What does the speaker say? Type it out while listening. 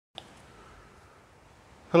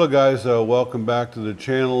Hello guys, welcome back to the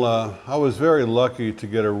channel. I was very lucky to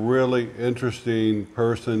get a really interesting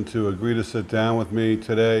person to agree to sit down with me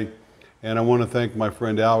today. And I want to thank my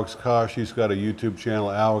friend Alex Kosh. He's got a YouTube channel,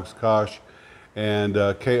 Alex Kosh, and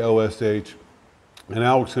K-O-S-H. And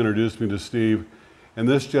Alex introduced me to Steve. And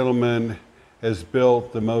this gentleman has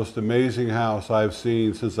built the most amazing house I've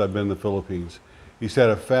seen since I've been in the Philippines. He's had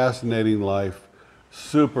a fascinating life,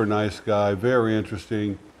 super nice guy, very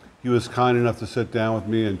interesting. He was kind enough to sit down with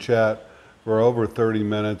me and chat for over 30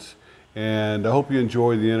 minutes. And I hope you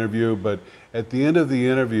enjoy the interview. But at the end of the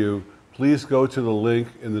interview, please go to the link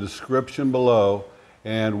in the description below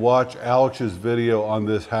and watch Alex's video on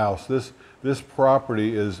this house. This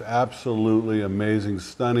property is absolutely amazing,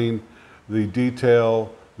 stunning. The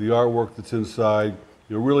detail, the artwork that's inside,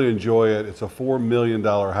 you'll really enjoy it. It's a $4 million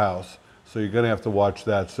house, so you're gonna have to watch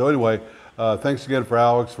that. So anyway, thanks again for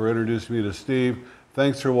Alex for introducing me to Steve.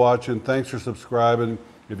 Thanks for watching, thanks for subscribing.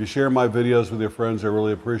 If you share my videos with your friends, I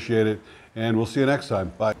really appreciate it. And we'll see you next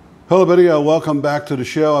time, bye. Hello everybody, welcome back to the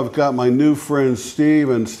show. I've got my new friend Steve,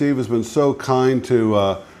 and Steve has been so kind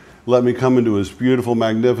to let me come into his beautiful,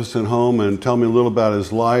 magnificent home and tell me a little about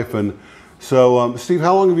his life. And so, Steve,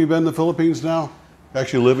 how long have you been in the Philippines now?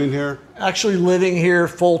 Actually living here? Actually living here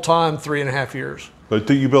full-time 3.5 years. But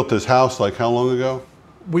you built this house like how long ago?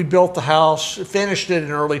 We built the house, finished it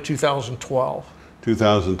in early 2012.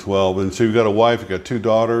 2012, and so you've got a wife, you've got 2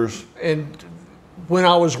 daughters. And when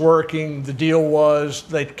I was working, the deal was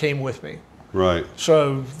they came with me. Right.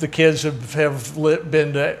 So the kids have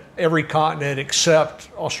been to every continent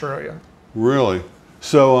except Australia. Really?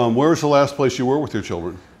 So where was the last place you were with your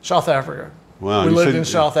children? South Africa. Wow. We lived in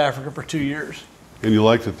South Africa for 2 years. And you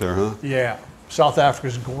liked it there, huh? Yeah. South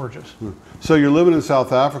Africa's gorgeous. So you're living in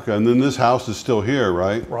South Africa, and then this house is still here,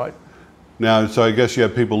 right? Right. Now, so I guess you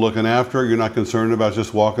have people looking after it. You're not concerned about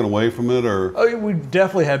just walking away from it, or? Oh, we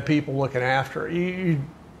definitely had people looking after it. You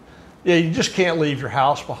just can't leave your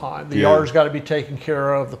house behind. The yard's got to be taken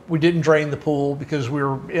care of. We didn't drain the pool because we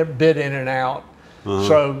were a bit in and out.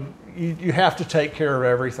 So you have to take care of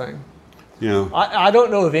everything. Yeah. I don't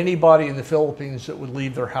know of anybody in the Philippines that would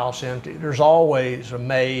leave their house empty. There's always a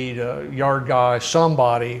maid, a yard guy,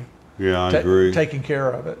 somebody. Yeah, I agree. Taking care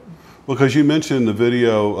of it. Because you mentioned in the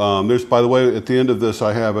video, there's, by the way, at the end of this,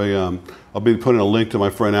 I have I'll be putting a link to my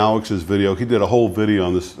friend Alex's video. He did a whole video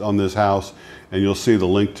on this house, and you'll see the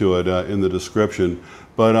link to it in the description.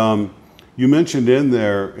 But you mentioned in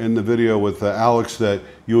there, in the video with Alex, that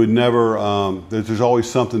you would never, there's always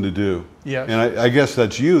something to do. Yes. And I guess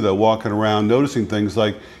that's you, though, walking around noticing things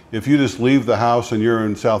like, if you just leave the house and you're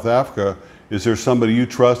in South Africa, is there somebody you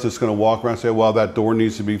trust that's going to walk around and say, well, that door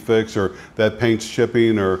needs to be fixed, or that paint's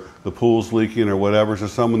chipping, or the pool's leaking, or whatever? Is there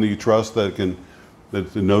someone that you trust that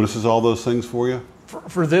notices all those things for you?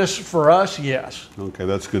 For us, yes. Okay,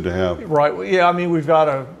 that's good to have. Right. Yeah, I mean, we've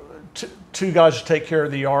got 2 guys to take care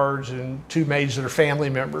of the yards and 2 maids that are family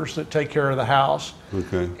members that take care of the house.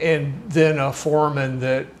 Okay. And then a foreman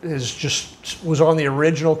that was on the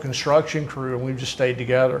original construction crew, and we've just stayed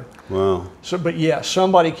together. Wow. So, but yeah,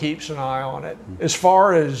 somebody keeps an eye on it. As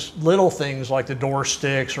far as little things like the door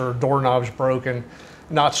sticks or doorknobs broken,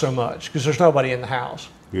 not so much, because there's nobody in the house.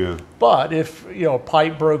 Yeah. But if a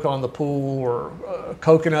pipe broke on the pool, or a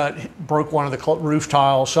coconut broke one of the roof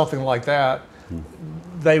tiles, something like that,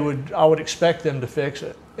 I would expect them to fix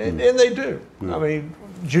it, and they do. I mean,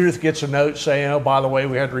 Judith gets a note saying, "Oh, by the way,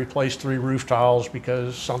 we had to replace 3 roof tiles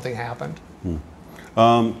because something happened."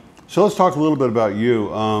 So let's talk a little bit about you.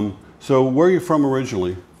 So where are you from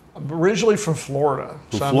originally? I'm originally from Florida.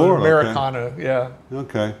 From Florida, I'm Americana, okay. Yeah.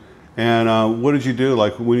 Okay. And what did you do?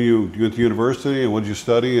 Like when you went to university, and what did you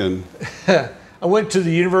study? And I went to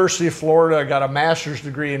the University of Florida. I got a master's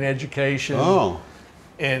degree in education. Oh.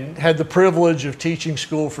 And had the privilege of teaching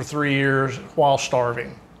school for 3 years while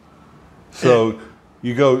starving. So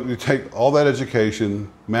you take all that education,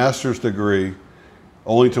 master's degree,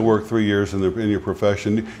 only to work 3 years in your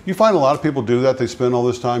profession. You find a lot of people do that. They spend all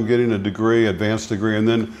this time getting a degree, advanced degree, and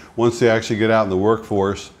then once they actually get out in the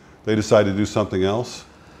workforce, they decide to do something else?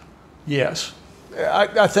 Yes.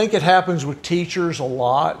 I think it happens with teachers a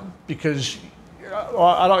lot, because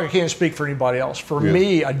I can't speak for anybody else. For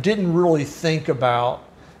me, I didn't really think about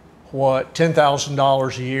what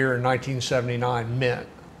 $10,000 a year in 1979 meant.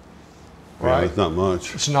 Right? Yeah, it's not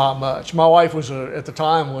much. It's not much. My wife at the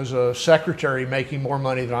time was a secretary making more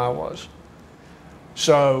money than I was.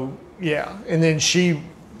 So yeah, and then she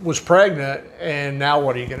was pregnant, and now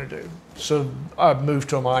what are you going to do? So I moved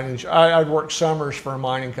to a mining. I'd worked summers for a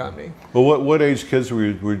mining company. Well, what age kids were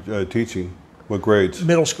you teaching? What grades?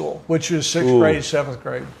 Middle school, which is 6th grade, 7th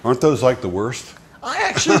grade. Aren't those like the worst? I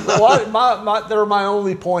actually, they're my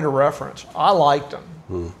only point of reference. I liked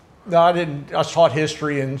them. No, I didn't. I taught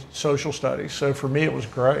history and social studies, so for me it was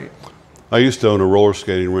great. I used to own a roller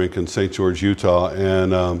skating rink in St. George, Utah,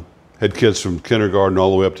 and had kids from kindergarten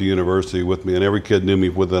all the way up to university with me, and every kid knew me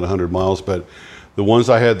within 100 miles. But the ones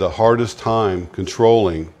I had the hardest time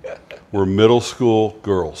controlling were middle school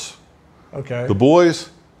girls. Okay. The boys,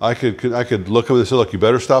 I could look at them and say, look, you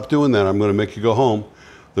better stop doing that. I'm going to make you go home.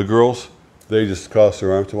 The girls, they just crossed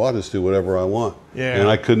their arms. Well, I'll just do whatever I want. Yeah. And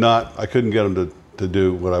I couldn't get them to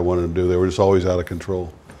do what I wanted them to do. They were just always out of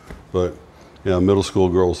control. But yeah, middle school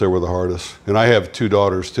girls, they were the hardest. And I have 2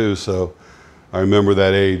 daughters too, so I remember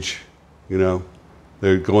that age. You know,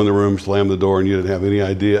 they'd go in the room, slam the door, and you didn't have any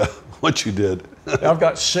idea what you did. I've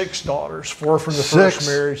got 6 daughters, 4 from the 6? first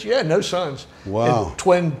marriage. Yeah, no sons. Wow. And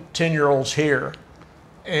twin 10-year-olds here.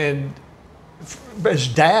 And as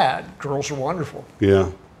dad, girls are wonderful.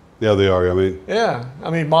 Yeah. Yeah, they are. I mean. Yeah. I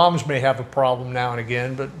mean, moms may have a problem now and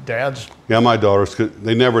again, but dads. Yeah, my daughters,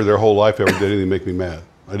 they never, their whole life, ever did anything to make me mad.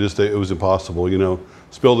 It was impossible, you know.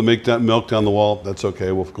 Spill the milk down the wall, that's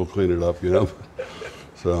okay, we'll go clean it up, you know.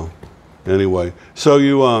 So, anyway. So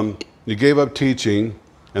you gave up teaching,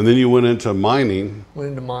 and then you went into mining. Went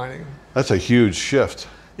into mining. That's a huge shift.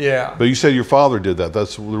 Yeah. But you said your father did that.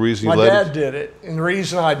 That's the reason you My led dad did it. And the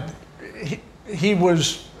reason he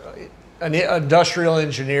was an industrial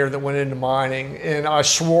engineer that went into mining, and I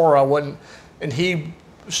swore I wouldn't. And he,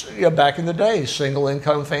 back in the day, single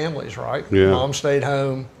income families, right? Yeah. Mom stayed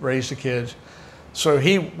home, raised the kids. So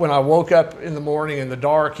when I woke up in the morning in the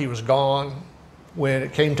dark, he was gone. When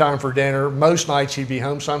it came time for dinner, most nights he'd be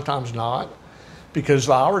home, sometimes not, because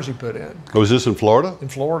the hours he put in. Was this in Florida? In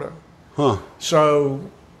Florida. Huh. So,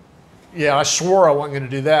 yeah, I swore I wasn't going to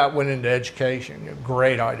do that, went into education.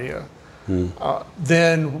 Great idea.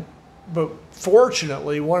 But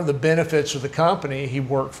fortunately, one of the benefits of the company he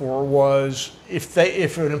worked for was if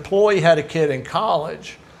an employee had a kid in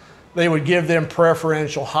college, they would give them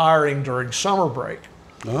preferential hiring during summer break.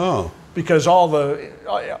 Oh. Because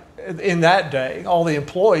in that day, all the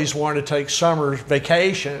employees wanted to take summer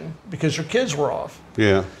vacation because their kids were off.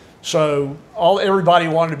 Yeah. So everybody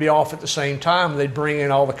wanted to be off at the same time. They'd bring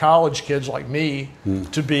in all the college kids like me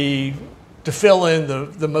to fill in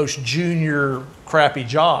the most junior crappy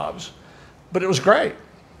jobs. But it was great.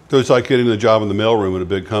 So it's like getting a job in the mailroom at a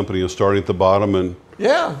big company and starting at the bottom and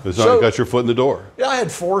yeah, you got your foot in the door. Yeah, I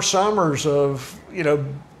had 4 summers of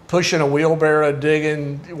pushing a wheelbarrow,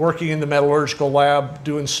 digging, working in the metallurgical lab,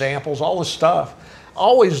 doing samples, all this stuff.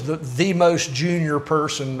 Always the most junior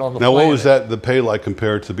person on the planet. Now, what was the pay like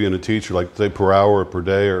compared to being a teacher, like say per hour or per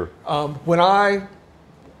day? Or when I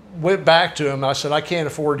went back to him, I said, I can't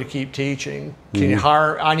afford to keep teaching. Can you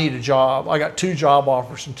hire? I need a job. I got 2 job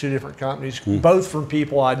offers from 2 different companies, both from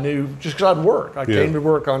people I knew just because I'd work. I came to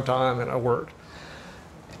work on time and I worked.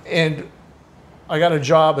 And I got a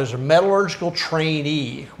job as a metallurgical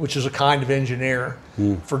trainee, which is a kind of engineer,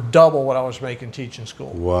 for double what I was making teaching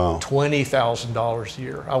school. Wow. $20,000 a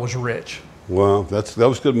year. I was rich. Wow, that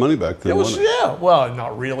was good money back then, wasn't it? Yeah, well,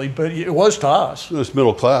 not really, but it was to us. It was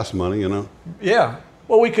middle class money, you know. Yeah.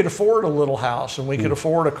 Well, we could afford a little house, and we could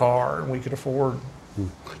afford a car, and we could afford...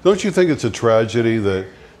 Don't you think it's a tragedy that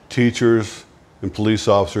teachers and police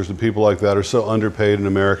officers and people like that are so underpaid in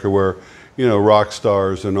America, where rock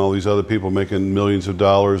stars and all these other people making millions of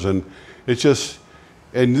dollars, and it's just,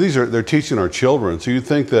 and they're teaching our children. So you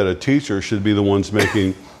think that a teacher should be the ones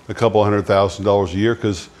making a couple $100,000 a year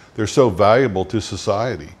because they're so valuable to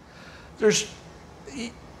society.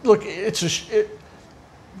 Look,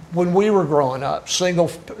 when we were growing up,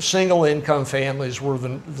 single income families were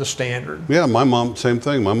the standard. Yeah, my mom, same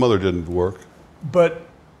thing. My mother didn't work. But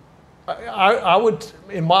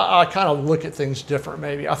I kind of look at things different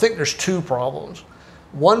maybe. I think there's 2 problems.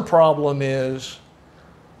 One problem is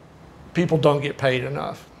people don't get paid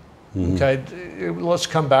enough. Okay, let's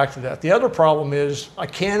come back to that. The other problem is I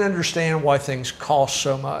can't understand why things cost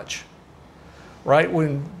so much. Right?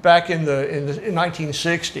 When back in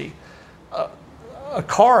 1960, a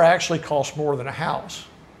car actually cost more than a house.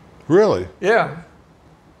 Really? Yeah.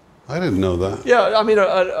 I didn't know that. Yeah, I mean,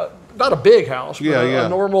 not a big house, but a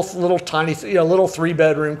normal little tiny, little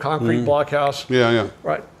 3-bedroom concrete block house. Yeah.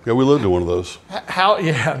 Right. Yeah, we lived in one of those.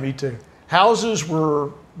 Yeah, me too. Houses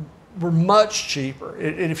were much cheaper.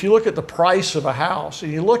 And if you look at the price of a house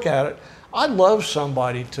and you look at it, I'd love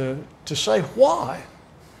somebody to say why.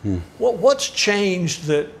 What's changed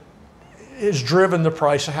that has driven the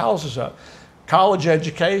price of houses up? College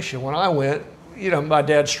education. When I went, my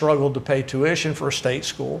dad struggled to pay tuition for a state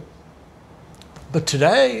school. But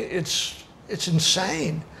today, it's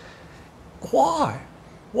insane. Why?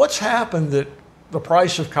 What's happened that the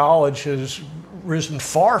price of college has risen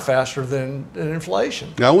far faster than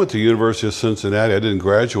inflation. Now, I went to University of Cincinnati. I didn't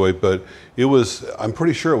graduate, but I'm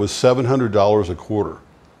pretty sure it was $700 a quarter.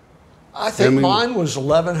 I think mine was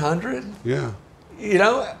 $1,100. Yeah. You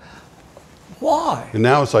know, why? And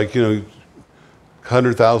now it's like,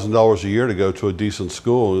 $100,000 a year to go to a decent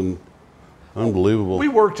school, and unbelievable. We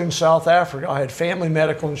worked in South Africa. I had family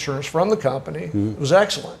medical insurance from the company. It was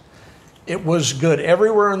excellent. It was good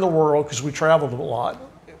everywhere in the world because we traveled a lot.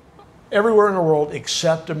 Everywhere in the world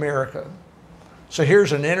except America. So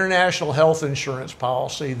here's an international health insurance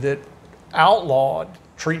policy that outlawed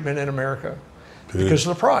treatment in America because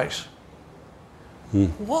of the price.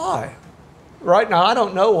 Why? Right now, I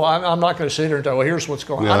don't know why. I'm not going to sit here and tell, well, here's what's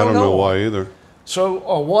going on. Yeah, I don't know why either. So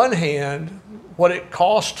on one hand, what it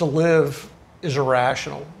costs to live is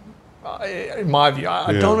irrational, in my view.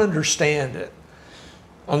 I don't understand it.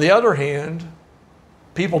 On the other hand,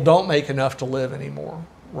 people don't make enough to live anymore,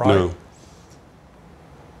 right? No.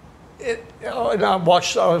 And I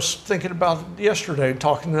was thinking about it yesterday,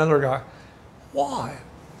 talking to another guy. Why?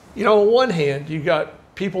 On one hand, you got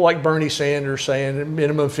people like Bernie Sanders saying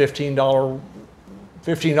minimum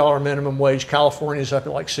 $15 minimum wage. California's up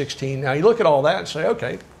at like 16. Now you look at all that and say,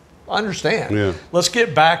 okay, I understand. Yeah. Let's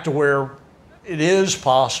get back to where it is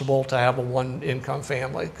possible to have a one-income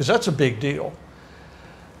family, because that's a big deal.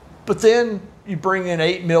 But then you bring in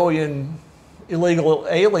 8 million illegal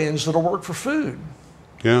aliens that'll work for food.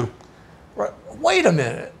 Yeah. Right. Wait a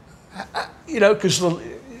minute. Because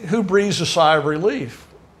who breathes a sigh of relief?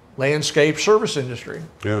 Landscape service industry.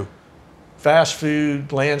 Yeah. Fast food,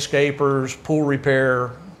 landscapers, pool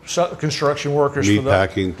repair, construction workers. Meat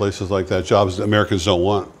packing, places like that, jobs that Americans don't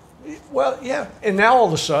want. Well, yeah. And now all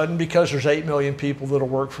of a sudden, because there's 8 million people that'll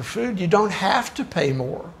work for food, you don't have to pay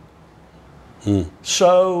more.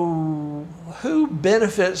 So who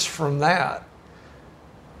benefits from that?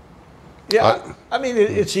 Yeah, I mean,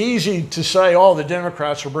 it's easy to say, oh, the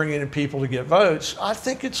Democrats are bringing in people to get votes. I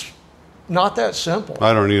think it's not that simple.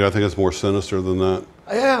 I don't either. I think it's more sinister than that.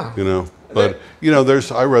 Yeah. But,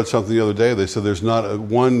 I read something the other day. They said there's not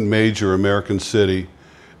one major American city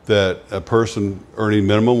that a person earning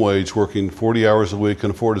minimum wage, working 40 hours a week,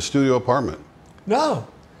 can afford a studio apartment. No.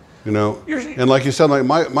 And like you said, like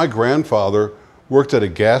my grandfather worked at a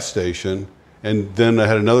gas station, and then I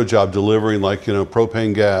had another job delivering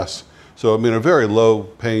propane gas. So, a very low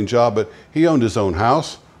paying job, but he owned his own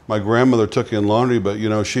house. My grandmother took in laundry, but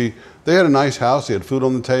they had a nice house. They had food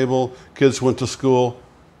on the table. Kids went to school.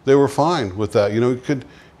 They were fine with that. Couldn't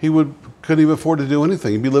even afford to do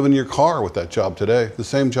anything. You'd be living in your car with that job today, the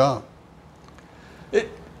same job.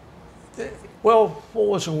 Well, what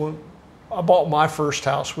was it? I bought my first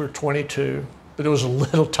house. We were 22, but it was a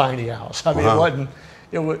little tiny house. I mean, It wasn't.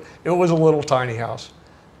 It was a little tiny house,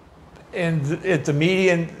 and at the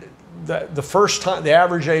median. The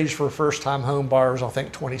average age for a first-time home buyer is, I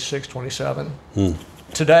think, 26, 27.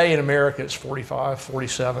 Today in America, it's 45,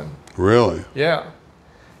 47. Really? Yeah.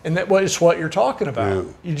 And it's what you're talking about.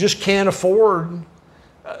 Yeah. You just can't afford,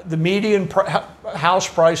 the median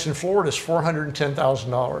house price in Florida is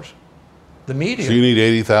 $410,000. The median. So you need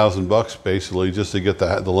 $80,000 basically just to get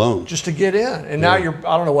the loan. Just to get in. And now I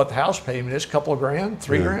don't know what the house payment is, a couple of grand,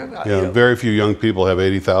 $3,000? Yeah, very few young people have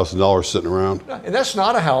 $80,000 sitting around. And that's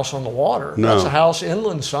not a house on the water. No. That's a house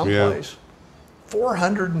inland someplace.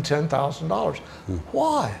 $410,000.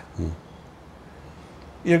 Why?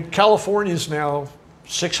 California is now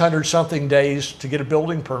 600-something days to get a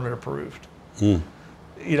building permit approved.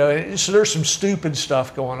 So there's some stupid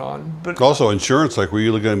stuff going on. But also insurance, like where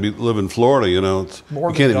you're going to live in Florida, you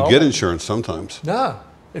can't even get insurance sometimes. No.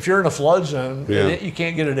 If you're in a flood zone, you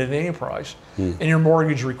can't get it at any price. And your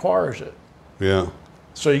mortgage requires it. Yeah.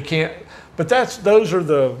 So you can't, but those are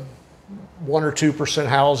the 1 or 2%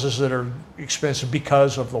 houses that are expensive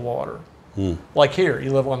because of the water. Like here,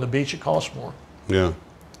 you live on the beach, it costs more. Yeah.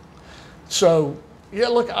 So,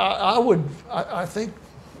 look, I think,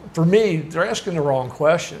 for me, they're asking the wrong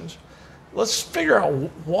questions. Let's figure out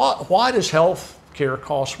why does health care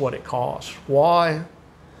cost what it costs? Why?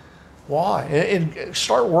 And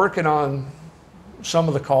start working on some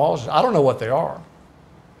of the causes. I don't know what they are,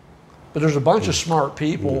 but there's a bunch of smart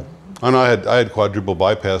people. I know I had quadruple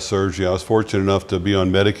bypass surgery. I was fortunate enough to be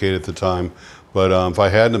on Medicaid at the time, but if I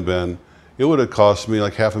hadn't been, it would have cost me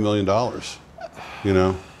like $500,000.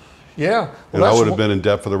 Yeah. Well, and I would have been in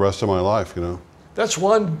debt for the rest of my life. That's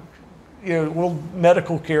one,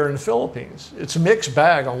 medical care in the Philippines. It's a mixed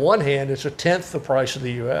bag. On one hand, it's 1/10 the price of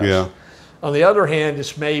the U.S. Yeah. On the other hand,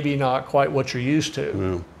 it's maybe not quite what you're used to.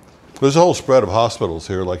 Yeah. There's a whole spread of hospitals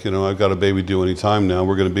here. Like, you know, I've got a baby due any time now.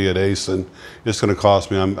 We're going to be at ACE, and it's going to cost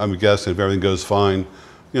me, I'm guessing, if everything goes fine,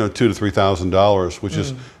 you know, $2,000 to $3,000, which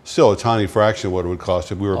is still a tiny fraction of what it would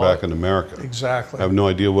cost if we were back in America. Exactly. I have no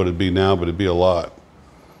idea what it'd be now, but it'd be a lot.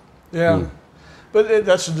 Yeah. But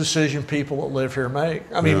that's a decision people that live here make.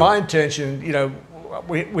 I mean, my intention, you know,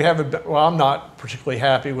 we have well, I'm not particularly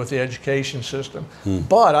happy with the education system,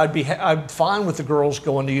 but I'm fine with the girls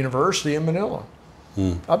going to university in Manila.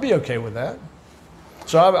 I'd be okay with that.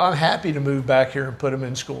 So I'm happy to move back here and put them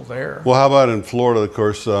in school there. Well, how about in Florida, of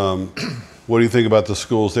course? What do you think about the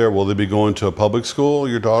schools there? Will they be going to a public school,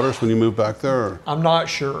 your daughters, when you move back there? Or? I'm not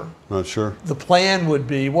sure. Not sure. The plan would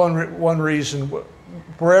be, one reason,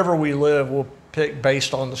 wherever we live, we'll pick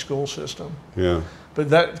based on the school system. Yeah. But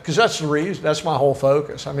because that's the reason, that's my whole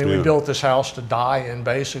focus. I mean, we built this house to die in,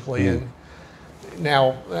 basically, and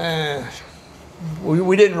now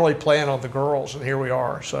we didn't really plan on the girls, and here we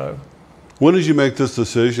are. So, when did you make this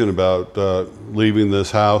decision about leaving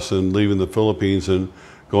this house and leaving the Philippines and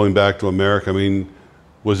going back to America? I mean,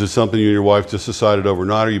 was it something you and your wife just decided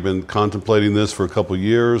overnight, or you've been contemplating this for a couple of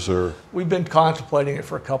years, or? We've been contemplating it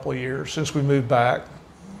for a couple of years since we moved back.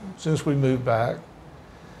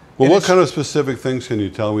 Well, what kind of specific things can you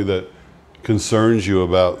tell me that concerns you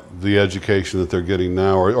about the education that they're getting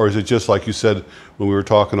now? Or is it just like you said when we were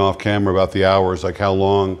talking off camera about the hours, like how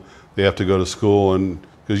long they have to go to school? And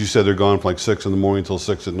because you said they're gone from like 6 in the morning till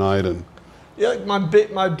 6 at night. And yeah,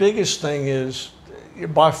 my biggest thing is,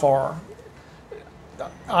 by far,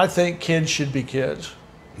 I think kids should be kids.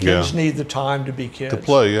 Kids need the time to be kids. To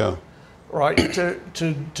play, yeah. Right,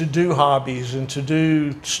 to do hobbies and to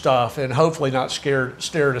do stuff, and hopefully not stare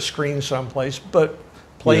at a screen someplace, but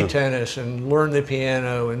play tennis and learn the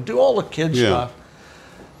piano and do all the kid stuff.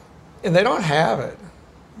 And they don't have it.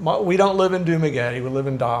 We don't live in Dumaguete, we live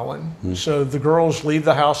in Darwin. So the girls leave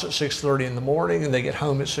the house at 6:30 in the morning and they get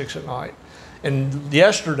home at 6 at night. And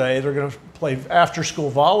yesterday they're going to play after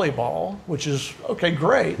school volleyball, which is okay,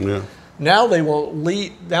 great. Yeah. Now they won't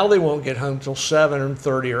leave. Now they won't get home till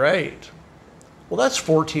 7:30 or 8. Well, that's a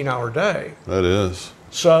 14-hour day. That is.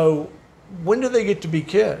 So when do they get to be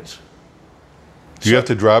kids? Do you have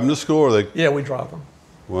to drive them to school, or they? Yeah, we drive them.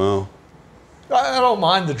 Wow. I don't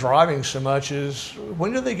mind the driving so much as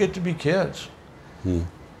when do they get to be kids?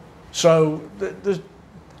 So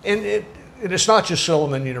and it's not just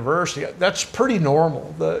Silliman University. That's pretty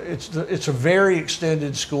normal. It's a very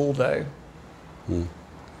extended school day. Well,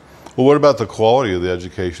 what about the quality of the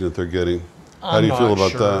education that they're getting? How do you feel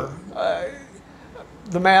about that?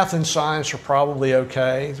 The math and science are probably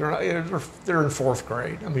okay. They're in 4th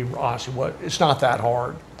grade. I mean, honestly, it's not that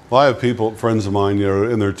hard. Well, I have friends of mine, you know,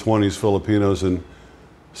 in their 20s, Filipinos, and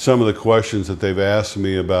some of the questions that they've asked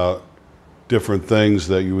me about different things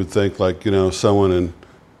that you would think, like, you know, someone in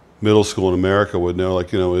middle school in America would know,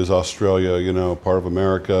 like, you know, is Australia, you know, part of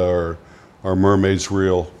America, or are mermaids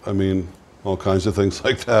real? I mean, all kinds of things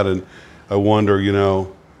like that. And I wonder, you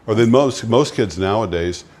know, or then most kids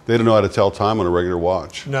nowadays, they don't know how to tell time on a regular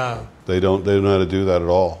watch. No. They don't know how to do that at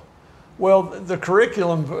all. Well, the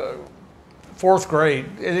curriculum, 4th grade,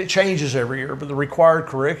 and it changes every year, but the required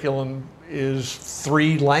curriculum is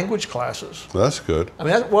 3 language classes. That's good. I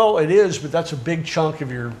mean, well, it is, but that's a big chunk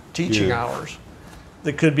of your teaching hours.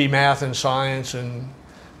 That could be math and science,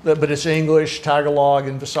 but it's English, Tagalog,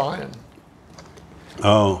 and Visayan.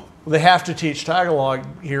 Oh. They have to teach Tagalog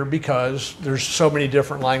here because there's so many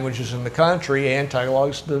different languages in the country, and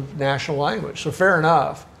Tagalog's the national language. So fair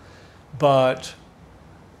enough, but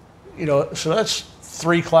you know, so that's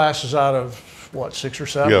 3 classes out of what, 6 or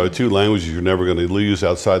 7? Yeah, 2 languages you're never going to use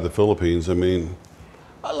outside the Philippines. I mean,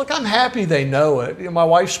 look, I'm happy they know it. You know, my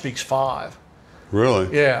wife speaks 5.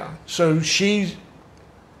 Really? Yeah. So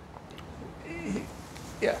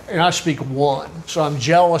and I speak 1. So I'm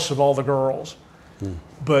jealous of all the girls.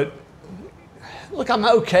 But look, I'm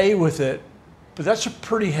okay with it, but that's a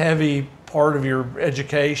pretty heavy part of your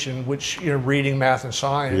education, which, you know, reading, math, and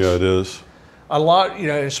science. Yeah, it is. A lot, you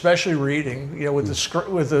know, especially reading, you know, with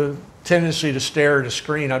the tendency to stare at a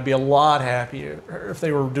screen, I'd be a lot happier if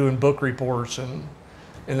they were doing book reports and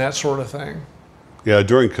that sort of thing. Yeah,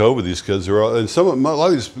 during COVID, these kids are all, and a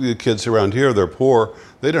lot of these kids around here, they're poor.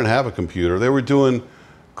 They didn't have a computer. They were doing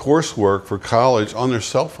coursework for college on their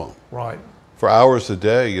cell phone. Right. For hours a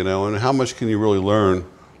day, you know, and how much can you really learn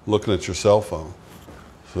looking at your cell phone?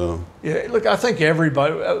 So. Yeah, look, I think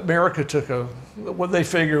America took what they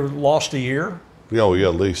figure, lost a year. Yeah, well, yeah,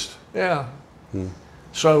 at least. Yeah.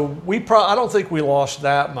 So I don't think we lost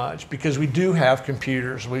that much because we do have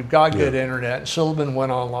computers. We've got good internet. Silliman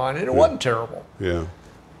went online, and it wasn't terrible. Yeah.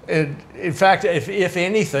 And in fact, if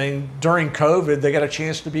anything, during COVID, they got a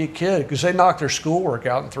chance to be a kid because they knocked their schoolwork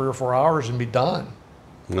out in 3 or 4 hours and be done.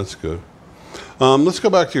 That's good. Let's go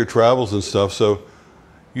back to your travels and stuff. So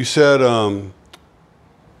you said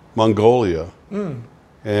Mongolia.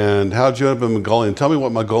 And how'd you end up in Mongolia? And tell me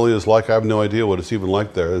what Mongolia is like. I have no idea what it's even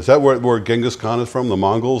like there. Is that where Genghis Khan is from, the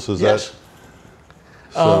Mongols? Is Yes. that?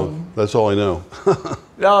 So that's all I know.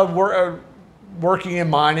 We're working in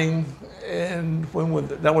mining, and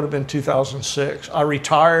that would have been 2006. I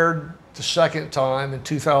retired the second time in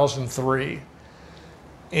 2003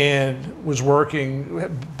 and was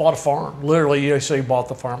working, bought a farm. Literally, you say bought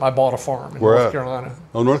the farm. I bought a farm in North Carolina.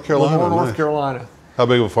 Oh, North Carolina. North Nice. Carolina. How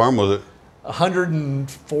big of a farm was it?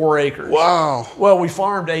 104 acres. Wow. Well, we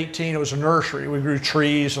farmed 18. It was a nursery. We grew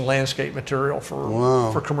trees and landscape material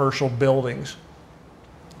for commercial buildings.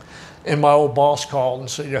 And my old boss called and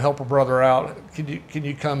said, help a brother out. Can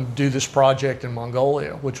you come do this project in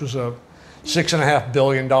Mongolia, which was a $6.5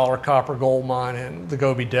 billion copper gold mine in the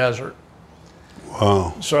Gobi Desert.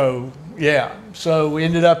 Wow. So, yeah. So we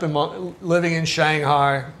ended up living in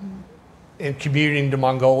Shanghai and commuting to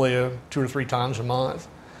Mongolia 2 or 3 times a month.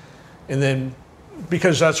 And then,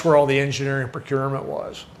 because that's where all the engineering procurement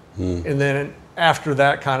was. And then after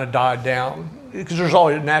that kind of died down, because there's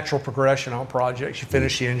always a natural progression on projects. You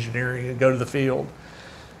finish the engineering and go to the field.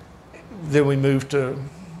 Then we moved to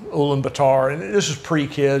Ulaanbaatar, and this is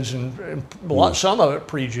pre-kids and some of it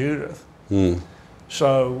pre-Judith.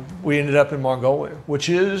 So we ended up in Mongolia, which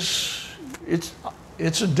is, it's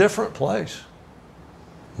a different place.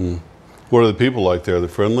 What are the people like there? Are they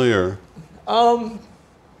friendly or?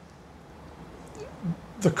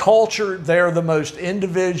 The culture, they're the most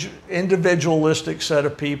individualistic set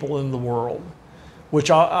of people in the world,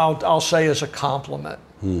 which I'll say is a compliment.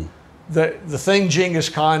 The thing Genghis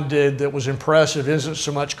Khan did that was impressive isn't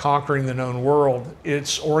so much conquering the known world,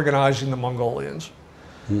 it's organizing the Mongolians.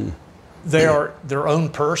 They are their own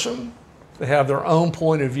person, they have their own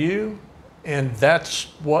point of view, and that's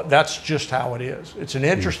just how it is. It's an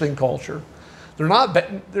interesting culture. They're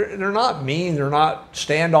not mean, they're not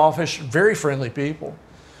standoffish, very friendly people.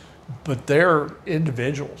 But they're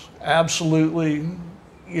individuals, absolutely.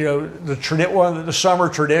 The summer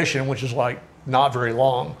tradition, which is like not very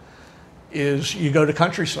long, is you go to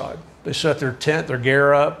countryside. They set their tent, their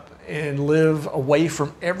gear up, and live away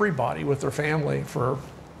from everybody with their family for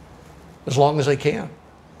as long as they can.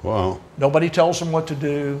 Wow. Nobody tells them what to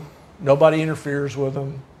do. Nobody interferes with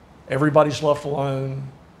them. Everybody's left alone.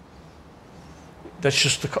 That's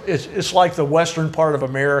just it's like the western part of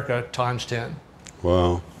America times 10.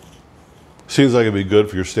 Wow. Seems like it'd be good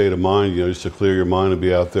for your state of mind, just to clear your mind and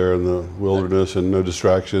be out there in the wilderness and no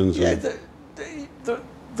distractions. Yeah,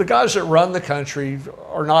 the guys that run the country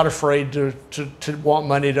are not afraid to want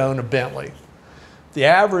money to own a Bentley. The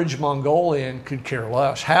average Mongolian could care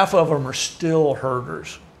less. Half of them are still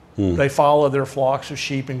herders. They follow their flocks of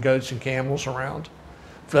sheep and goats and camels around.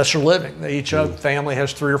 That's their living. Each family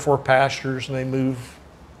has 3 or 4 pastures and they move.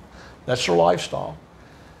 That's their lifestyle.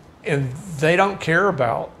 And they don't care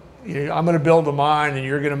about, I'm going to build a mine and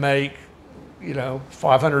you're going to make,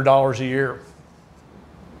 $500 a year.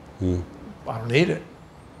 I don't need it.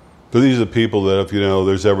 But these are the people that if,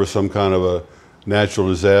 there's ever some kind of a natural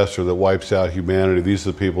disaster that wipes out humanity, these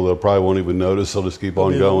are the people that probably won't even notice. They'll just keep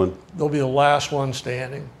on going. They'll be the last one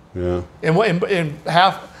standing. Yeah. And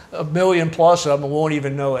 500,000 plus of them won't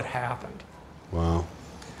even know it happened. Wow.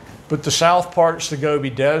 But the south part's the Gobi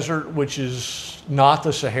Desert, which is not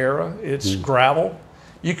the Sahara. It's gravel.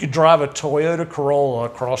 You could drive a Toyota Corolla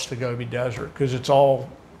across the Gobi Desert because it's all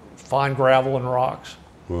fine gravel and rocks.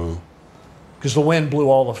 Wow. Because the wind blew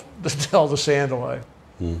all the sand away.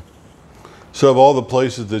 So of all the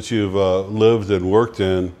places that you've lived and worked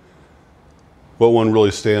in, what one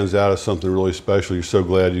really stands out as something really special? You're so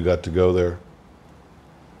glad you got to go there.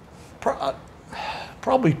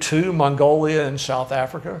 Probably 2, Mongolia and South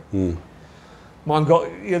Africa.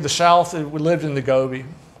 The South, we lived in the Gobi,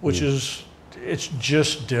 which it's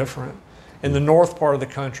just different. And the north part of the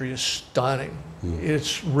country is stunning.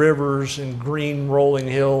 It's rivers and green rolling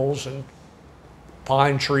hills and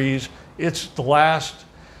pine trees. It's the last,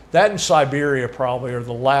 that and Siberia probably are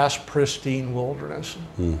the last pristine wilderness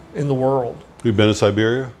in the world. You've been to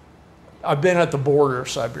Siberia? I've been at the border of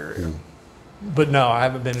Siberia. But no, I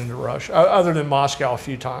haven't been into Russia, other than Moscow a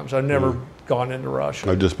few times. I've never gone into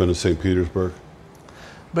Russia. I've just been to St. Petersburg.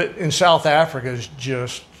 But in South Africa is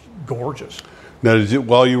just gorgeous. Now,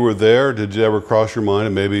 while you were there, did you ever cross your mind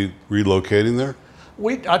of maybe relocating there?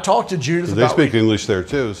 I talked to Judith about... They speak English there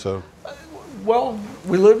too, so... Well,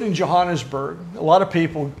 we lived in Johannesburg. A lot of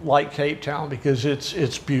people like Cape Town because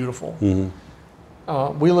it's beautiful.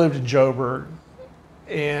 We lived in Joburg,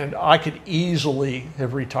 and I could easily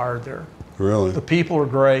have retired there. Really? The people are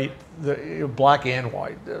great, black and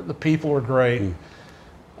white. The people are great.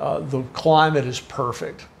 The climate is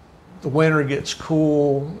perfect. The winter gets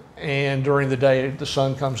cool, and during the day the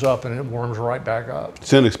sun comes up and it warms right back up.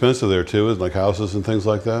 It's inexpensive there too, is like houses and things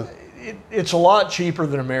like that? It's a lot cheaper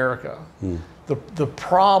than America. The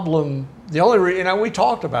problem, the only reason, we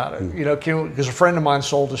talked about it, because a friend of mine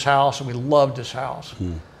sold his house and we loved his house.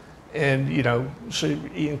 And, so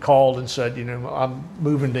Ian called and said, I'm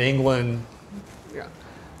moving to England. Yeah.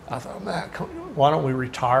 I thought, man, why don't we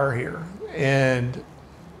retire here? And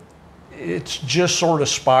it's just sort of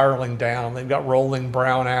spiraling down. They've got rolling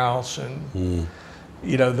brownouts and,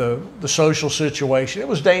 the social situation. It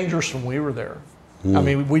was dangerous when we were there. I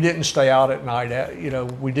mean, we didn't stay out at night.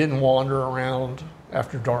 We didn't wander around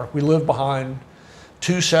after dark. We lived behind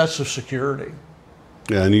 2 sets of security.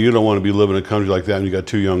 Yeah, and you don't want to be living in a country like that and you got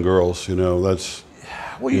 2 young girls, that's...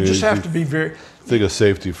 Well, you just have to be very... Think of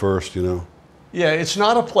safety first, Yeah, it's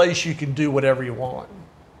not a place you can do whatever you want.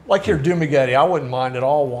 Like here, Dumagetti, I wouldn't mind at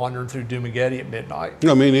all wandering through Dumagetti at midnight.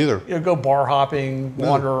 No, me neither. Go bar hopping,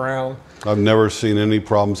 wander around. I've never seen any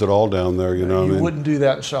problems at all down there, You wouldn't do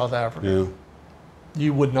that in South Africa. Yeah.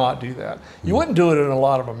 You would not do that. You wouldn't do it in a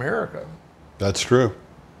lot of America. That's true,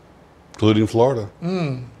 including Florida.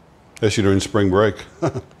 Especially during spring break.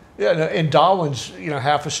 Yeah, and Darwin's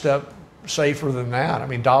half a step safer than that. I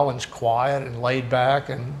mean, Darwin's quiet and laid back,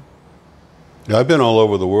 and Yeah, I've been all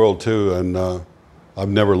over the world too, and I've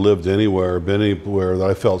never lived been anywhere that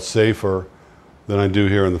I felt safer than I do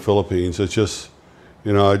here in the Philippines. It's just,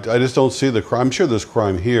 I just don't see the crime. I'm sure there's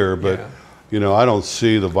crime here, but I don't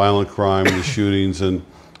see the violent crime, the shootings, and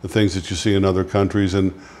the things that you see in other countries.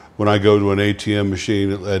 And when I go to an ATM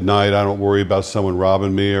machine at night, I don't worry about someone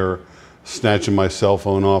robbing me or snatching my cell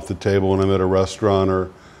phone off the table when I'm at a restaurant.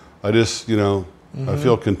 Or I just, I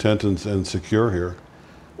feel content and secure here.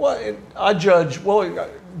 Well, I judge,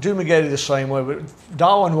 Dumagetti the same way, but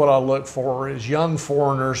Darwin, what I look for is young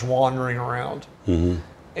foreigners wandering around.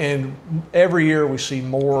 And every year we see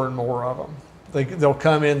more and more of them. They'll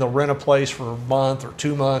come in, they'll rent a place for a month or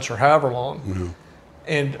 2 months or however long.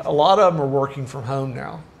 And a lot of them are working from home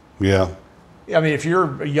now. Yeah. I mean, if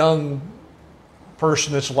you're a young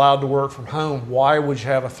person that's allowed to work from home, why would you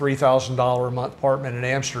have a $3,000 a month apartment in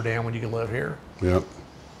Amsterdam when you can live here? Yeah.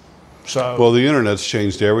 So, well, the internet's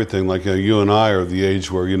changed everything. Like you and I are the age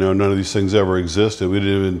where none of these things ever existed. We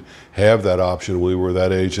didn't even have that option when we were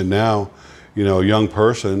that age. And now, a young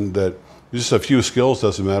person that just a few skills,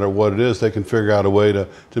 doesn't matter what it is, they can figure out a way to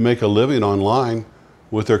make a living online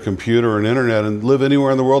with their computer and internet and live anywhere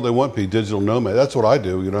in the world they want. Be digital nomad. That's what I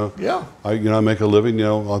do. Yeah. I make a living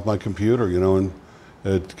on my computer. And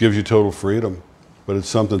it gives you total freedom. But it's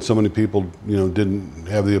something so many people didn't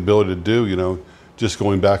have the ability to do. Just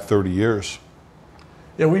going back 30 years.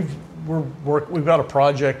 Yeah, we've got a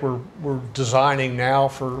project we're designing now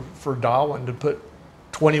for Darwin to put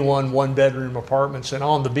 21 one-bedroom apartments in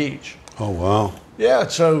on the beach. Oh, wow. Yeah,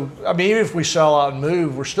 so, I mean, even if we sell out and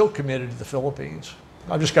move, we're still committed to the Philippines.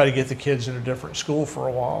 I've just got to get the kids in a different school for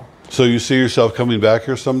a while. So you see yourself coming back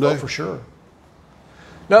here someday? Oh, for sure.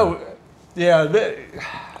 No, yeah.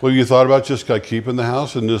 Well, you thought about just keeping the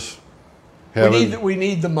house and just having... We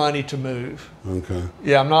need the money to move. Okay.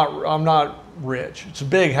 Yeah, I'm not rich. It's a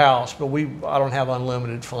big house, but I don't have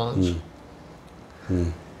unlimited funds.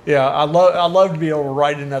 Yeah, I'd love to be able to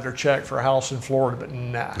write another check for a house in Florida, but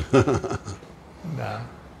nah. Nah.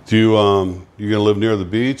 Do you gonna live near the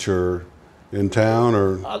beach or in town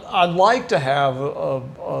or? I'd like to have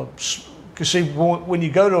because see, when you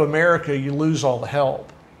go to America, you lose all the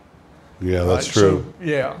help. Yeah, that's true. So,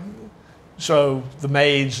 yeah. So the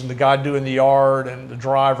maids and the guy doing the yard and the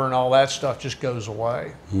driver and all that stuff just goes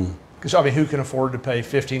away. Because I mean, who can afford to pay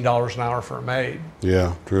 $15 an hour for a maid?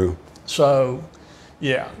 Yeah, true. So,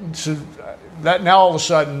 yeah. So that now all of a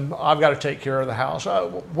sudden I've got to take care of the house.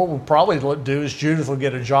 What we'll probably do is Judith will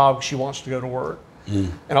get a job because she wants to go to work,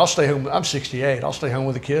 and I'll stay home. I'm 68. I'll stay home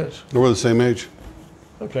with the kids. We're the same age.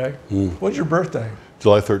 Okay. When's your birthday?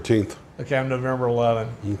 July 13th. Okay, I'm November 11.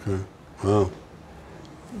 Okay. Wow.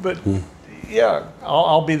 But yeah,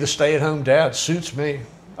 I'll be the stay-at-home dad. Suits me.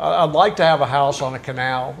 I'd like to have a house on a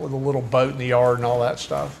canal with a little boat in the yard and all that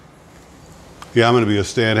stuff. Yeah, I'm going to be a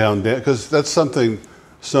stay-at-home dad because that's something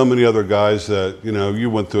so many other guys that, you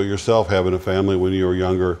went through it yourself having a family when you were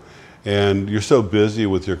younger, and you're so busy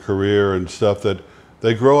with your career and stuff that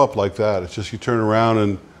they grow up like that. It's just you turn around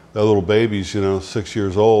and that little baby's, 6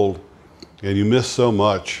 years old, and you miss so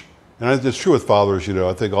much. And it's true with fathers,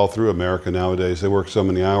 I think all through America nowadays, they work so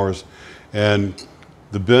many hours. And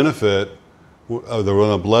the benefit one of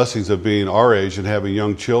the blessings of being our age and having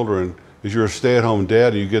young children is you're a stay-at-home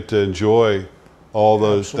dad and you get to enjoy all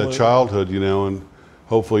those that childhood, you know, and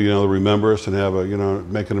hopefully, you know, they'll remember us and have a, you know,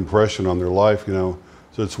 make an impression on their life, you know.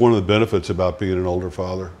 So it's one of the benefits about being an older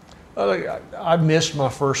father. I missed my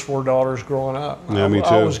first 4 daughters growing up. Yeah, me too.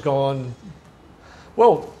 I was gone.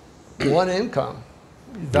 Well, one income.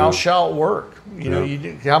 Thou shalt work. You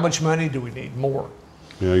know, how much money do we need? More.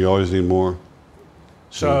 Yeah, you always need more.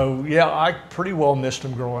 So yeah, I pretty well missed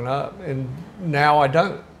them growing up, and now I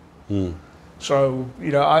don't. So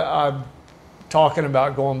you know, I'm talking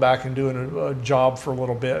about going back and doing a job for a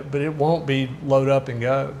little bit, but it won't be load up and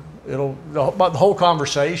go. But the whole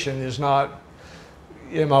conversation is not,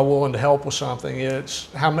 am I willing to help with something?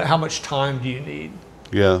 It's how much time do you need?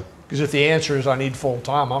 Yeah. Because if the answer is I need full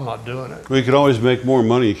time, I'm not doing it. Well, you can always make more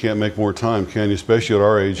money. You can't make more time, can you? Especially at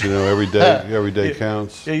our age, you know, every day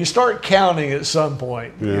counts. Yeah, you start counting at some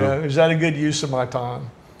point. Yeah. You know, is that a good use of my time?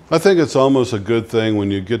 I think it's almost a good thing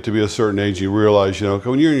when you get to be a certain age, you realize, you know,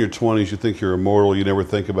 when you're in your 20s, you think you're immortal. You never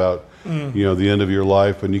think about, you know, the end of your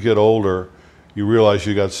life. When you get older, you realize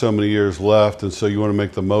you got so many years left, and so you want to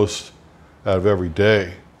make the most out of every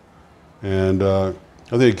day. And I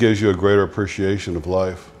think it gives you a greater appreciation of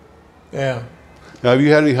life. Yeah. Now, have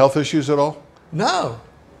you had any health issues at all? No.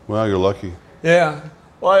 Well, you're lucky. Yeah.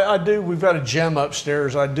 Well, I do. We've got a gym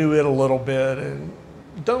upstairs. I do it a little bit, and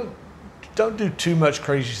don't do too much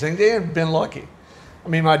crazy things. They have been lucky. I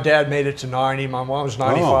mean, my dad made it to 90. My mom was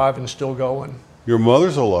 95 and still going. Your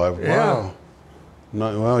mother's alive. Yeah.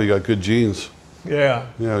 Wow. Wow, you got good genes. Yeah.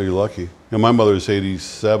 Yeah, you're lucky. And my mother's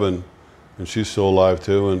 87, and she's still alive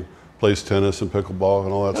too, and plays tennis and pickleball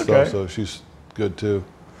and all that stuff. So she's good too.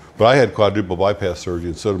 But I had quadruple bypass surgery,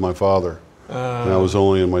 and so did my father. And I was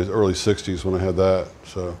only in my early 60s when I had that.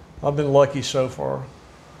 So I've been lucky so far.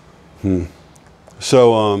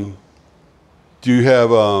 So, do you have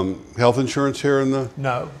health insurance here in the?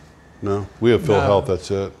 No. No, we have Phil Health.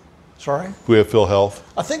 That's it. Sorry. We have Phil Health.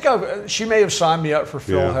 I think she may have signed me up for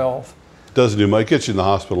Phil Health. Doesn't do much. It gets you in the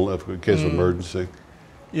hospital in case of emergency.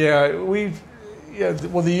 Yeah,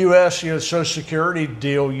 well, the U.S. Social Security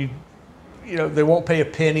deal, you know, they won't pay a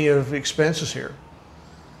penny of expenses here.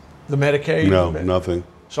 The Medicaid. No, nothing.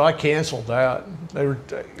 So I canceled that. They were.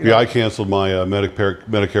 Yeah, I canceled my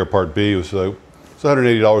Medicare Part B. It was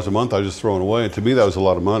 $180 a month. I was just throwing away, and to me that was a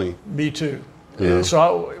lot of money. Me too. Yeah.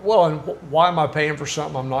 So and why am I paying for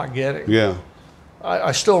something I'm not getting? Yeah.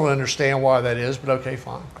 I still don't understand why that is, but okay,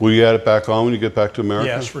 fine. Will you add it back on when you get back to America?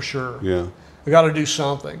 Yes, for sure. Yeah. We got to do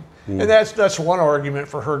something. And that's one argument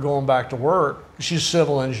for her going back to work. She's a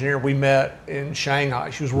civil engineer. We met in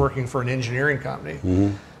Shanghai. She was working for an engineering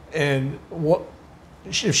company. And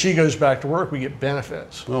if she goes back to work, we get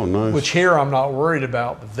benefits. Oh, nice. Which here I'm not worried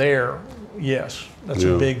about, but there, yes, that's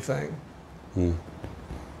a big thing.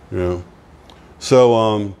 Yeah.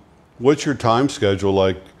 So, what's your time schedule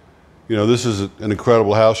like? You know, this is an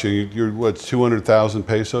incredible house. You're what, 200,000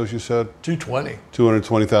 pesos, you said? 220.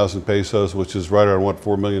 220,000 pesos, which is right around, what,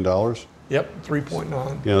 $4 million? Yep,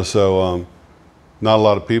 3.9. You know, so not a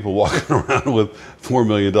lot of people walking around with $4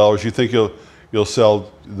 million. You think you'll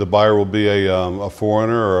sell, the buyer will be a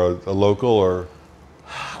foreigner or a local, or?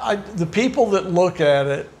 The people that look at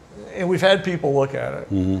it, and we've had people look at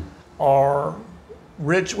it, are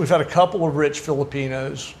rich. We've had a couple of rich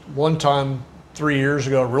Filipinos. One time, 3 years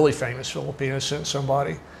ago, a really famous Filipino sent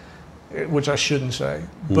somebody, which I shouldn't say.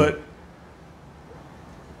 But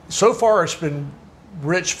so far it's been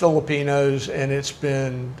rich Filipinos, and it's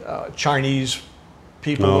been Chinese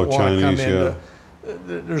people that want to come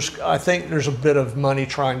in. I think there's a bit of money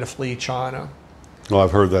trying to flee China. Oh,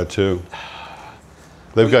 I've heard that too.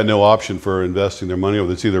 They've got no option for investing their money.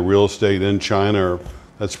 It's either real estate in China, or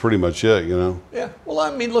that's pretty much it, you know? Yeah, well,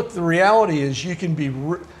 I mean, look, the reality is you can be...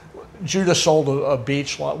 Judah sold a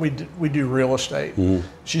beach lot. We do real estate.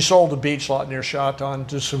 She sold a beach lot near Shatan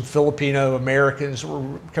to some Filipino Americans that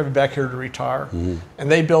were coming back here to retire. And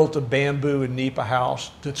they built a bamboo and nipa house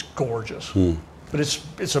that's gorgeous. But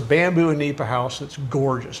it's a bamboo and nipa house that's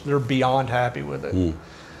gorgeous. They're beyond happy with it.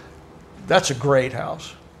 That's a great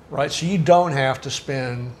house, right? So you don't have to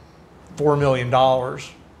spend $4 million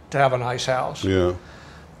to have a nice house. Yeah.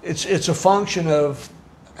 It's a function of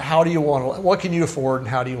how do you want to, what can you afford and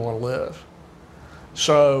how do you want to live?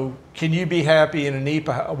 So can you be happy in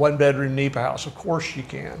a one-bedroom nipa house? Of course you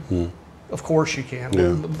can. Of course you can.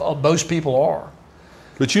 Yeah. Most people are.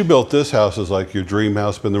 But you built this house as like your dream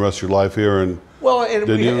house, spend the rest of your life here, and well, and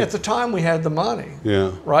at the time we had the money.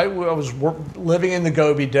 Yeah. Right. I was living in the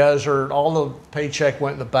Gobi Desert. All the paycheck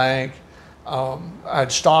went in the bank. I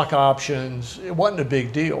had stock options. It wasn't a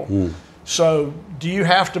big deal. So do you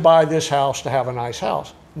have to buy this house to have a nice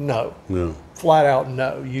house? No. No. Flat out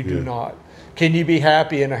no, you do not. Can you be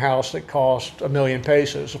happy in a house that costs $1 million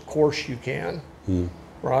pesos? Of course you can,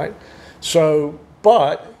 right? So,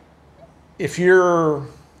 but if you're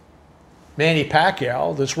Manny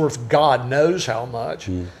Pacquiao, that's worth God knows how much,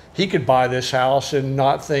 he could buy this house and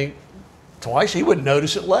not think twice. He wouldn't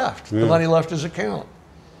notice it left. The money left his account.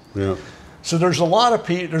 Yeah. So there's a lot of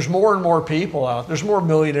people, there's more and more people out. There's more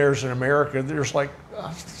millionaires in America. There's like,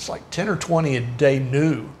 it's like 10 or 20 a day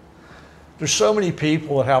new. There's so many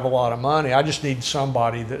people that have a lot of money. I just need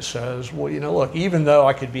somebody that says, well, you know, look, even though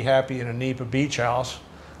I could be happy in a Nipa beach house,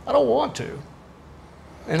 I don't want to.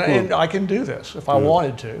 And I can do this if I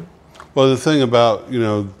wanted to. Well, the thing about, you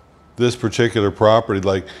know, this particular property,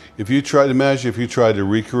 like if you tried, imagine if you tried to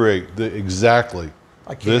recreate exactly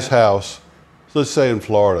this house, let's say in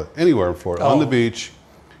Florida, anywhere in Florida, on the beach,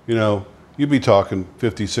 you know, you'd be talking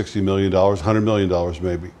 $50, $60 million, $100 million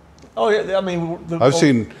maybe. Oh, yeah, I mean... I've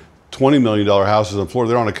seen $20 million houses in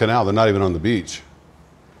Florida. They're on a canal. They're not even on the beach.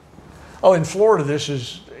 Oh, in Florida, this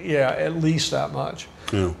is, at least that much.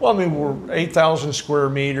 Yeah. Well, I mean, we're 8,000 square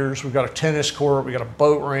meters. We've got a tennis court. We've got a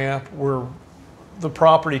boat ramp. The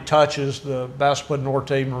property touches the Basque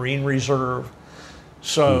Norte Marine Reserve.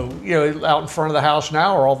 So, you know, out in front of the house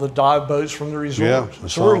now are all the dive boats from the resort. Yeah,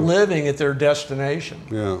 so we're living at their destination.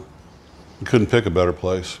 Yeah. You couldn't pick a better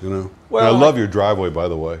place, you know. Well, and I love your driveway, by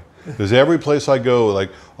the way. Because every place I go,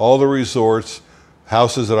 like all the resorts,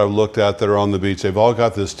 houses that I've looked at that are on the beach, they've all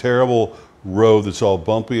got this terrible road that's all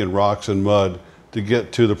bumpy and rocks and mud to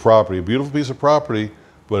get to the property. A beautiful piece of property,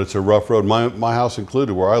 but it's a rough road, my house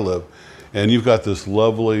included, where I live. And you've got this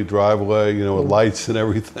lovely driveway, you know, with lights and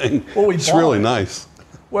everything. Well, it's really nice.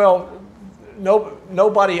 Well,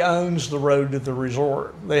 nobody owns the road to the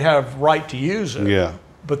resort. They have right to use it,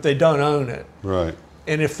 but they don't own it. Right.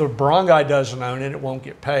 And if the barangay doesn't own it, it won't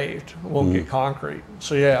get paved, it won't get concrete.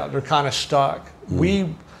 So yeah, they're kind of stuck.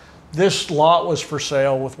 This lot was for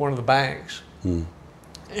sale with one of the banks,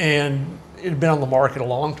 and it had been on the market a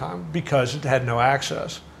long time because it had no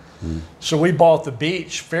access. So we bought the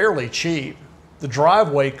beach fairly cheap. The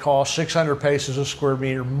driveway cost 600 pesos a square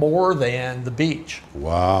meter more than the beach.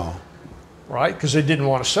 Wow. Right? Because they didn't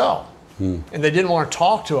want to sell. And they didn't want to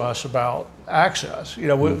talk to us about access. You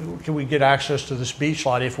know, can we get access to this beach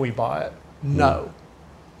lot if we buy it? No.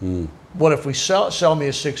 What if we sell me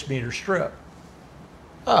a 6 meter strip?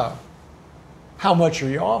 Oh, how much are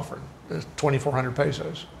you offering? 2,400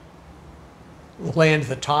 pesos. The land at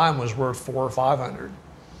the time was worth 400 or 500.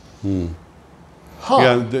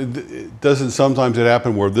 Yeah, doesn't sometimes it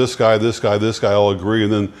happen where this guy all agree,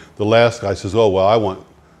 and then the last guy says, oh, well, I want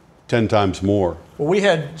 10 times more. Well, we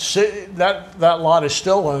had, that lot is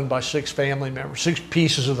still owned by 6 family members, 6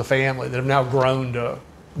 pieces of the family that have now grown to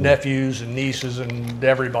nephews and nieces and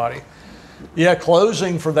everybody. Yeah,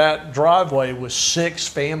 closing for that driveway was 6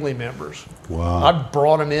 family members. Wow. I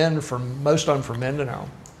brought them in most of them from Mindanao.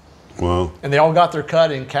 Wow. And they all got their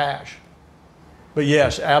cut in cash. But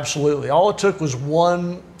yes, absolutely. All it took was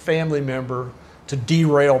one family member to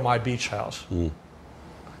derail my beach house.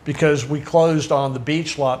 Because we closed on the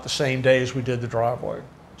beach lot the same day as we did the driveway.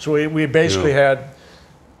 So we basically had,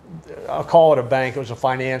 I'll call it a bank, it was a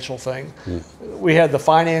financial thing. We had the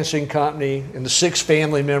financing company and the 6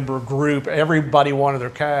 family member group, everybody wanted their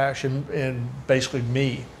cash, and basically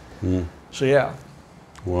me. So yeah.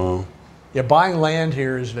 Wow. Yeah, buying land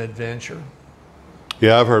here is an adventure.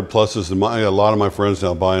 Yeah, I've heard pluses. A lot of my friends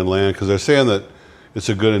now buying land because they're saying that it's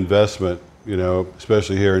a good investment, you know,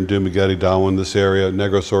 especially here in Dumaguete, Darwin, this area,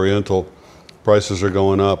 Negros Oriental, prices are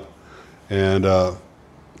going up. And I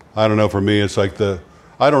don't know, for me, it's like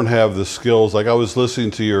I don't have the skills. Like I was listening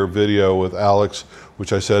to your video with Alex,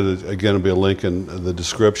 which I said, again, it'll be a link in the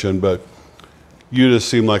description, but you just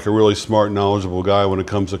seem like a really smart, knowledgeable guy when it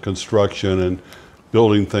comes to construction and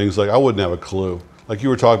building things. Like I wouldn't have a clue. Like you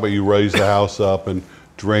were talking about, you raised the house up and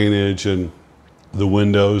drainage and the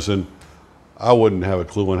windows, and I wouldn't have a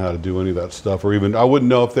clue on how to do any of that stuff, or even I wouldn't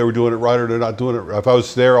know if they were doing it right or they're not doing it. If I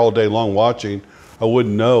was there all day long watching, I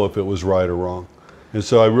wouldn't know if it was right or wrong. And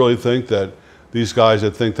so I really think that these guys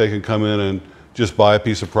that think they can come in and just buy a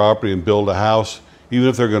piece of property and build a house, even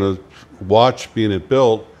if they're going to watch being it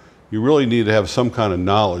built, you really need to have some kind of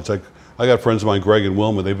knowledge. Like I got friends of mine, Greg and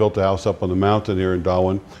Wilma, they built a house up on the mountain here in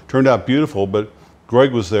Darwin. Turned out beautiful, but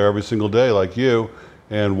Greg was there every single day like you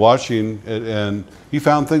and watching, and he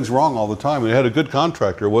found things wrong all the time. And he had a good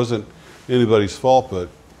contractor. It wasn't anybody's fault, but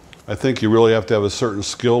I think you really have to have a certain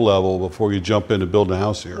skill level before you jump into building a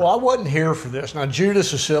house here. Well, I wasn't here for this. Now,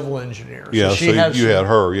 Judith's a civil engineer. Yeah, so you had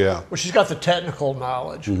her, yeah. Well, she's got the technical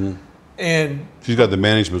knowledge. And And she's got the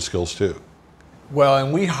management skills too. well,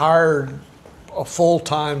 and we hired a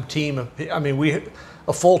full-time team of, I mean,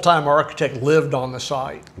 a full-time architect lived on the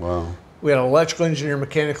site. Wow. We had an electrical engineer,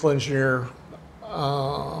 mechanical engineer,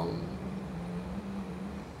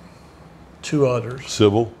 2 others.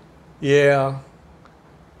 Civil, Yeah,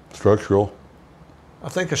 structural, I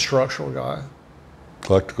think a structural guy.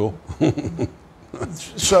 electrical.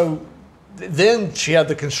 So then she had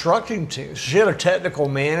the constructing team. She had a technical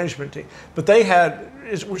management team. But they had,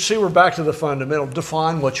 see, we're back to the fundamental,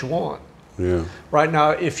 define what you want. Yeah. Right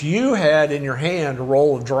now, if you had in your hand a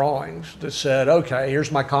roll of drawings that said, okay,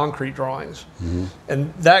 here's my concrete drawings,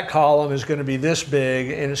 and that column is going to be this big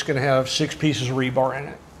and it's going to have 6 pieces of rebar in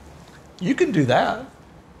it, you can do that.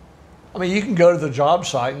 I mean, you can go to the job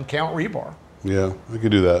site and count rebar, Yeah, I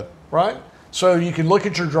could do that. right? So you can look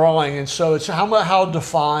at your drawing, and so it's how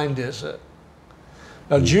defined is it?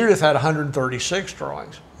 Now, Judith had 136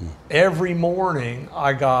 drawings. Every morning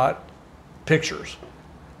I got pictures.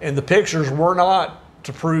 And the pictures were not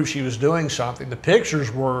to prove she was doing something. The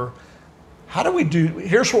pictures were, how do we do,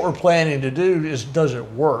 here's what we're planning to do, is does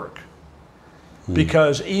it work?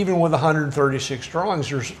 Because even with 136 drawings,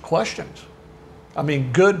 there's questions. I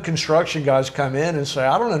mean, good construction guys come in and say,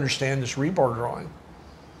 I don't understand this rebar drawing.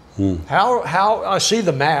 How I see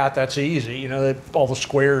the math, that's easy, you know, all the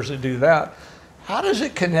squares that do that. How does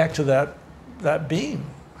it connect to that beam?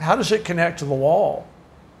 How does it connect to the wall?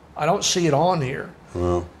 I don't see it on here.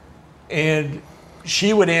 Wow. And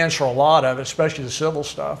she would answer a lot of it, especially the civil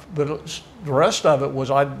stuff. But the rest of it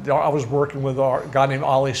was, I was working with a guy named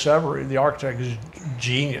Ali Severy, the architect, who's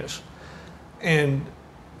genius. And,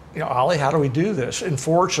 you know, Ali, how do we do this? And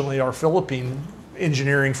fortunately, our Philippine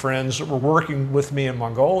engineering friends that were working with me in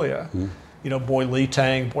Mongolia, you know, Boy Lee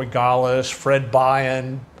Tang, Boy Gallus, Fred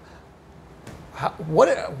Bayan.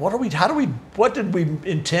 What did we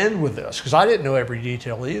intend with this? Because I didn't know every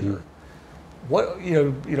detail either. What,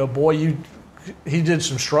 you know, boy, he did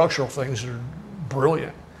some structural things that are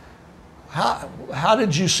brilliant. How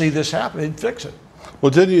did you see this happen? He'd fix it.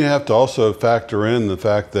 Well, didn't you have to also factor in the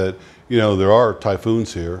fact that, you know, there are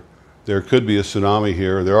typhoons here, there could be a tsunami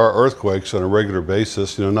here, there are earthquakes on a regular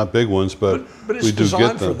basis, you know, not big ones, but it's we do get them.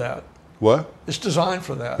 designed for that. What? It's designed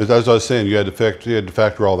for that. As I was saying, you had to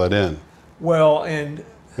factor all that in. Well, and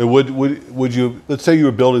would you, let's say you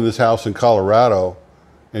were building this house in Colorado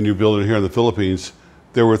and you're building it here in the Philippines,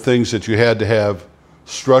 there were things that you had to have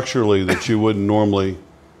structurally that you wouldn't normally,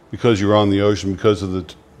 because you're on the ocean, because of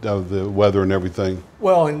the weather and everything.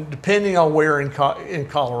 Well, and depending on where in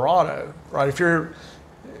Colorado, right?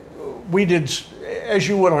 We did, as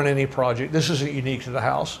you would on any project, this isn't unique to the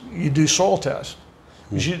house, you do soil tests.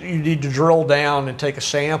 You need to drill down and take a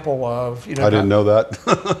sample of, you know. I didn't know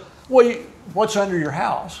that. Well, what's under your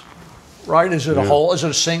house, right? Is it a hole? Is it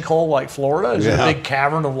a sinkhole like Florida? Is it a big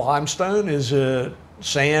cavern of limestone? Is it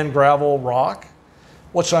sand, gravel, rock?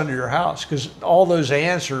 What's under your house? Because all those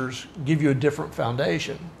answers give you a different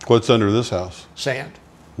foundation. What's under this house? Sand.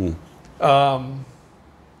 How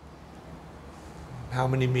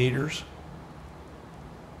many meters?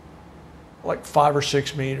 Like 5 or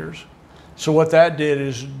 6 meters. So what that did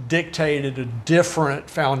is dictated a different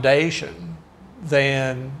foundation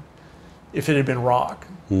than if it had been rock.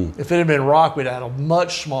 If it had been rock, we'd had a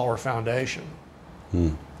much smaller foundation.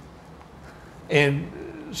 And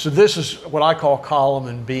so this is what I call column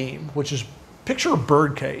and beam, which is, picture a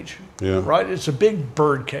bird cage, right? It's a big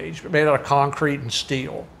bird cage made out of concrete and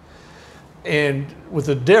steel. And with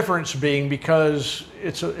the difference being, because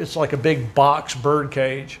it's like a big box bird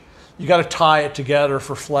cage, you got to tie it together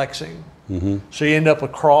for flexing. So you end up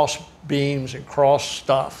with cross beams and cross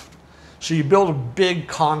stuff. So you build a big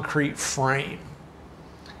concrete frame,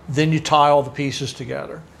 then you tie all the pieces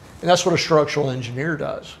together. And that's what a structural engineer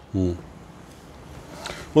does.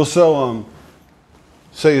 Well, so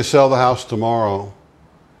say you sell the house tomorrow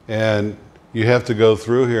and you have to go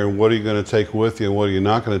through here, and what are you going to take with you and what are you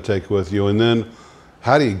not going to take with you? And then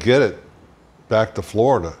how do you get it back to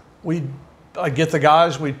Florida? I'd get the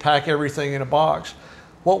guys, we'd pack everything in a box.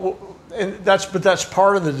 But that's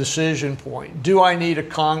part of the decision point. Do I need a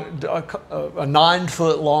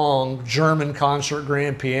 9-foot long German concert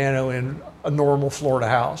grand piano in a normal Florida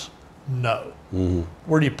house? No.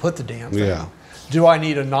 Where do you put the damn thing? Yeah. Do I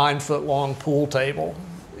need a 9-foot long pool table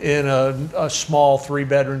in a small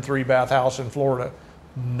 3-bedroom, 3-bath house in Florida?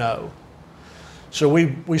 No. So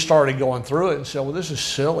we started going through it and said, well, this is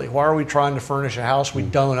silly. Why are we trying to furnish a house we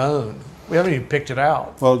don't own? We haven't even picked it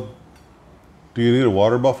out. Well, do you need a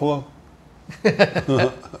water buffalo?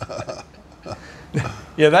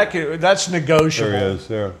 Yeah, that's negotiable. There he is,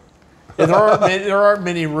 there. And there aren't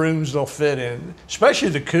many rooms they'll fit in, especially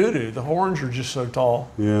the kudu. The horns are just so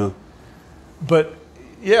tall. Yeah. But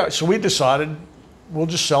yeah, so we decided we'll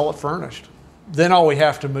just sell it furnished. Then all we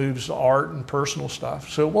have to move is the art and personal stuff.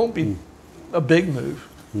 So it won't be a big move.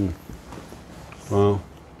 Well.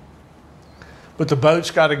 But the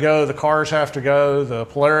boat's got to go, the cars have to go, the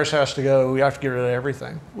Polaris has to go. We have to get rid of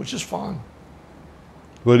everything, which is fun.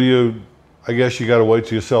 But I guess you got to wait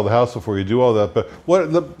till you sell the house before you do all that. But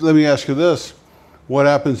let me ask you this. What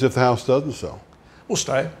happens if the house doesn't sell? We'll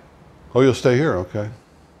stay. Oh, you'll stay here, okay.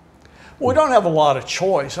 Well, we don't have a lot of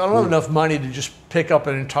choice. I don't have enough money to just pick up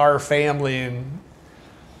an entire family and,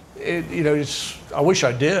 I wish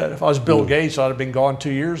I did. If I was Bill Gates, I'd have been gone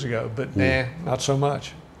 2 years ago, but nah, not so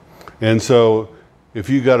much. And so if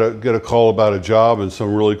you get a call about a job in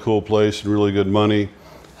some really cool place and really good money,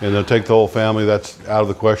 and they'll take the whole family, that's out of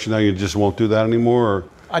the question now? You just won't do that anymore? Or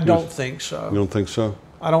I don't think so. You don't think so?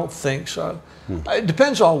 I don't think so. It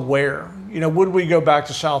depends on where. Would we go back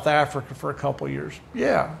to South Africa for a couple of years?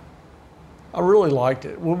 Yeah. I really liked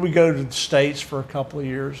it. Would we go to the States for a couple of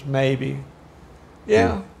years? Maybe.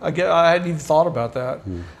 Yeah, I hadn't even thought about that.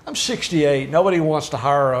 I'm 68. Nobody wants to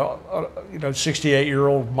hire a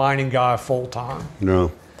 68-year-old mining guy full time.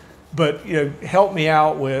 No. But help me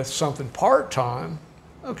out with something part time.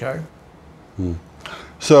 Okay.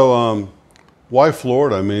 So, why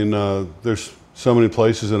Florida? I mean, there's so many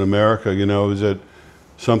places in America. Is it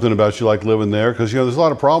something about you like living there? Because there's a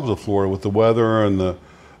lot of problems with Florida with the weather and the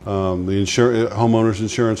homeowners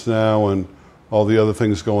insurance now and all the other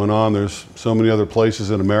things going on. There's so many other places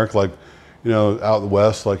in America, like out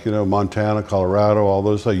west, like Montana, Colorado, all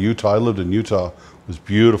those. Like Utah. I lived in Utah. It was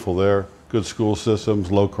beautiful there. Good school systems,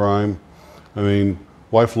 low crime. I mean,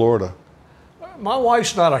 why Florida? My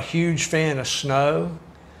wife's not a huge fan of snow,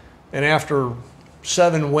 and after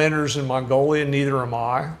 7 winters in Mongolia, neither am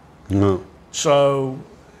I. No. So,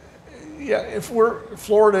 yeah,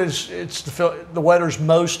 Florida, the weather's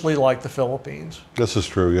mostly like the Philippines. This is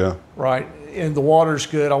true, yeah. Right, and the water's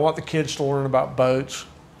good. I want the kids to learn about boats.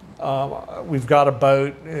 We've got a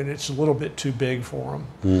boat, and it's a little bit too big for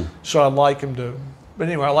them. So I'd like them to. But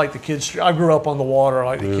anyway, I like the kids. I grew up on the water. I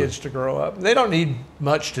like the kids to grow up. They don't need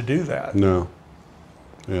much to do that. No.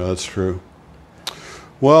 Yeah, that's true.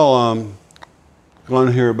 Well,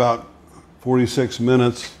 gone here about 46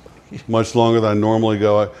 minutes, much longer than I normally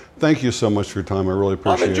go. Thank you so much for your time. I really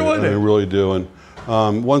appreciate it. I've enjoyed it. I really do.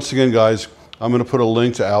 And once again, guys, I'm going to put a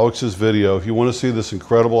link to Alex's video. If you want to see this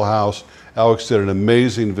incredible house, Alex did an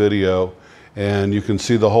amazing video, and you can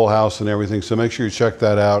see the whole house and everything. So make sure you check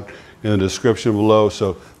that out in the description below.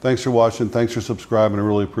 So thanks for watching. Thanks for subscribing. I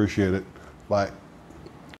really appreciate it. Bye.